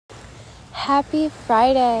Happy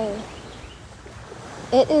Friday.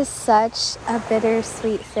 It is such a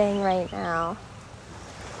bittersweet thing right now.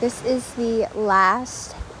 This is the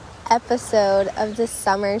last episode of the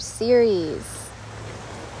summer series.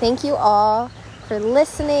 Thank you all for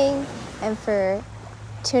listening and for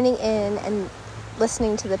tuning in and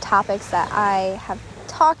listening to the topics that I have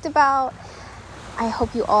talked about. I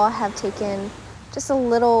hope you all have taken just a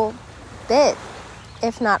little bit,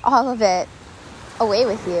 if not all of it, away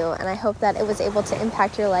with you, and I hope that it was able to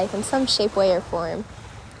impact your life in some shape, way, or form.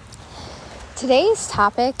 Today's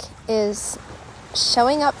topic is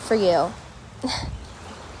showing up for you.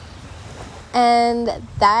 And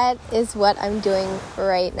that is what I'm doing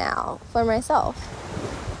right now for myself.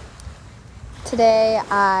 Today,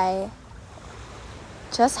 I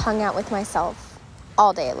just hung out with myself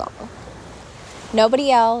all day long.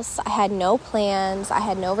 Nobody else. I had no plans. I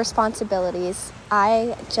had no responsibilities.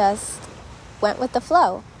 I just went with the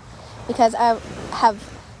flow because I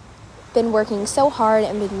have been working so hard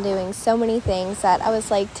and been doing so many things that I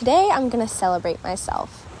was like, today I'm going to celebrate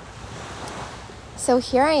myself. So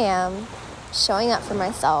here I am, showing up for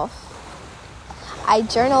myself. I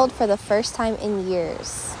journaled for the first time in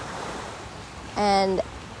years, and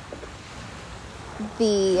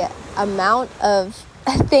the amount of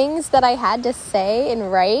things that I had to say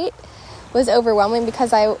and write was overwhelming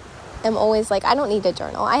because I am always like, I don't need to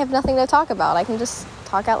journal. I have nothing to talk about. I can just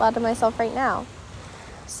talk out loud to myself right now.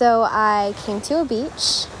 So I came to a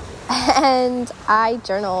beach and I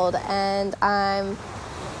journaled, and I'm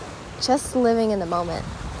just living in the moment.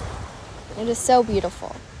 It is so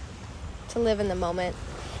beautiful to live in the moment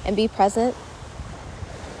and be present.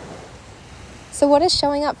 So what does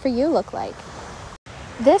showing up for you look like?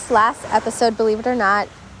 This last episode, believe it or not,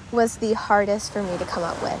 was the hardest for me to come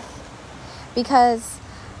up with because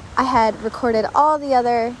I had recorded all the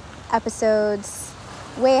other episodes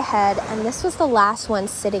way ahead, and this was the last one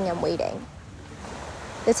sitting and waiting.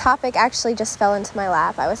 The topic actually just fell into my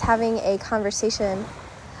lap. I was having a conversation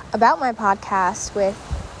about my podcast with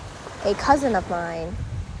a cousin of mine,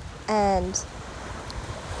 and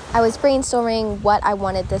I was brainstorming what I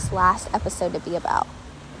wanted this last episode to be about.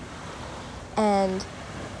 And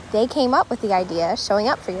they came up with the idea, showing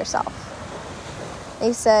up for yourself.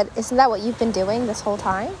 They said, isn't that what you've been doing this whole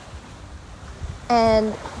time?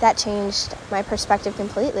 And that changed my perspective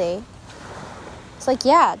completely. It's like,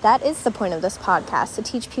 yeah, that is the point of this podcast, to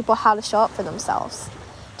teach people how to show up for themselves,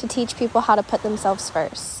 to teach people how to put themselves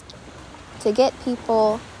first, to get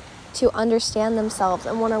people to understand themselves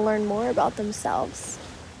and want to learn more about themselves.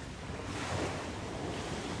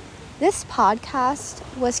 This podcast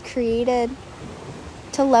was created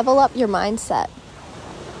to level up your mindset.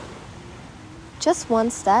 Just one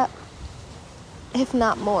step, if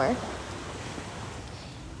not more.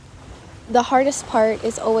 The hardest part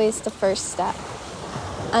is always the first step.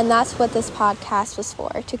 And that's what this podcast was for,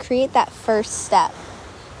 to create that first step,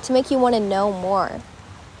 to make you want to know more,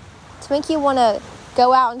 to make you want to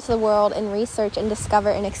go out into the world and research and discover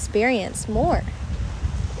and experience more.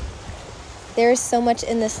 There is so much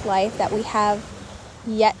in this life that we have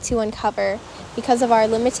yet to uncover because of our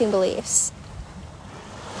limiting beliefs.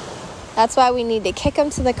 That's why we need to kick them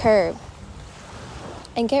to the curb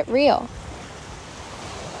and get real.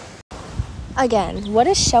 Again, what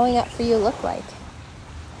does showing up for you look like?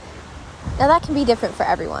 Now that can be different for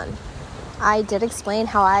everyone. I did explain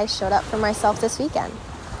how I showed up for myself this weekend.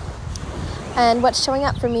 And what showing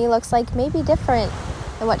up for me looks like may be different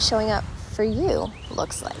than what showing up for you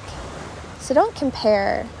looks like. So don't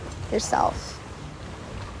compare yourself.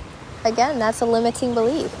 Again, that's a limiting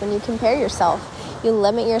belief. When you compare yourself, you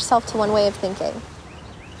limit yourself to one way of thinking.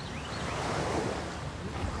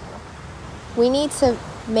 We need to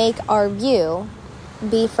make our view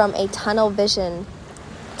be from a tunnel vision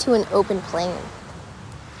to an open plane.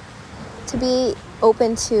 To be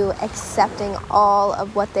open to accepting all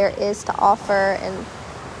of what there is to offer and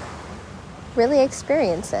really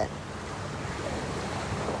experience it.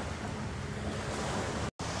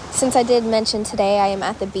 Since I did mention today I am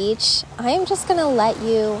at the beach, I am just going to let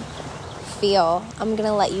you feel. I'm going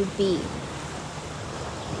to let you be.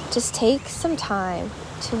 Just take some time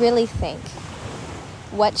to really think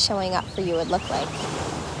what showing up for you would look like.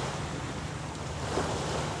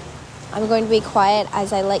 I'm going to be quiet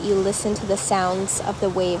as I let you listen to the sounds of the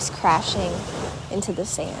waves crashing into the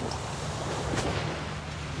sand.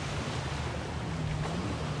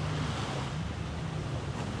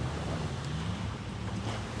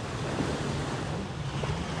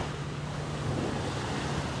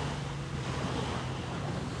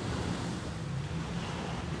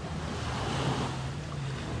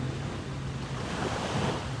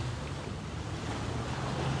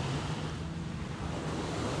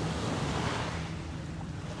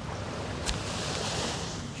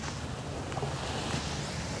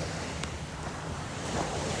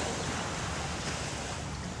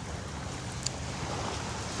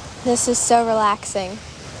 This is so relaxing.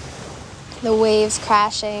 The waves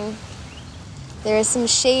crashing. There is some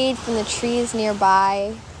shade from the trees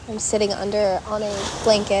nearby. I'm sitting under on a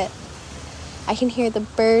blanket. I can hear the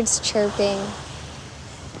birds chirping.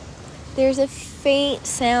 There's a faint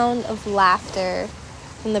sound of laughter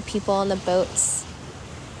from the people on the boats.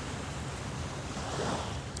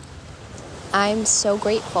 I'm so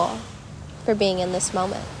grateful for being in this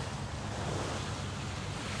moment.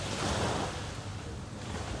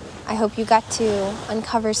 I hope you got to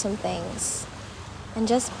uncover some things and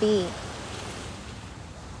just be.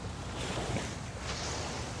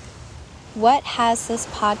 What has this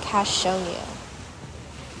podcast shown you?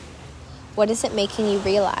 What is it making you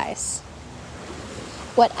realize?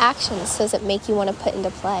 What actions does it make you want to put into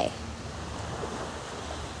play?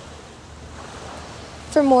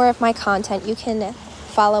 For more of my content, you can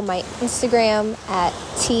follow my Instagram at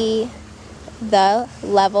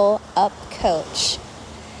 @TheLevelUpCoach.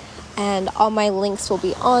 And all my links will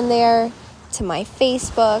be on there to my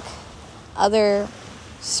Facebook, other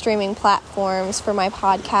streaming platforms for my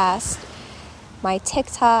podcast, my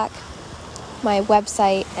TikTok, my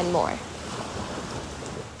website, and more.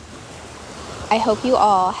 I hope you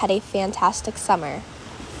all had a fantastic summer.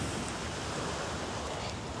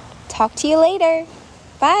 Talk to you later.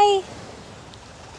 Bye.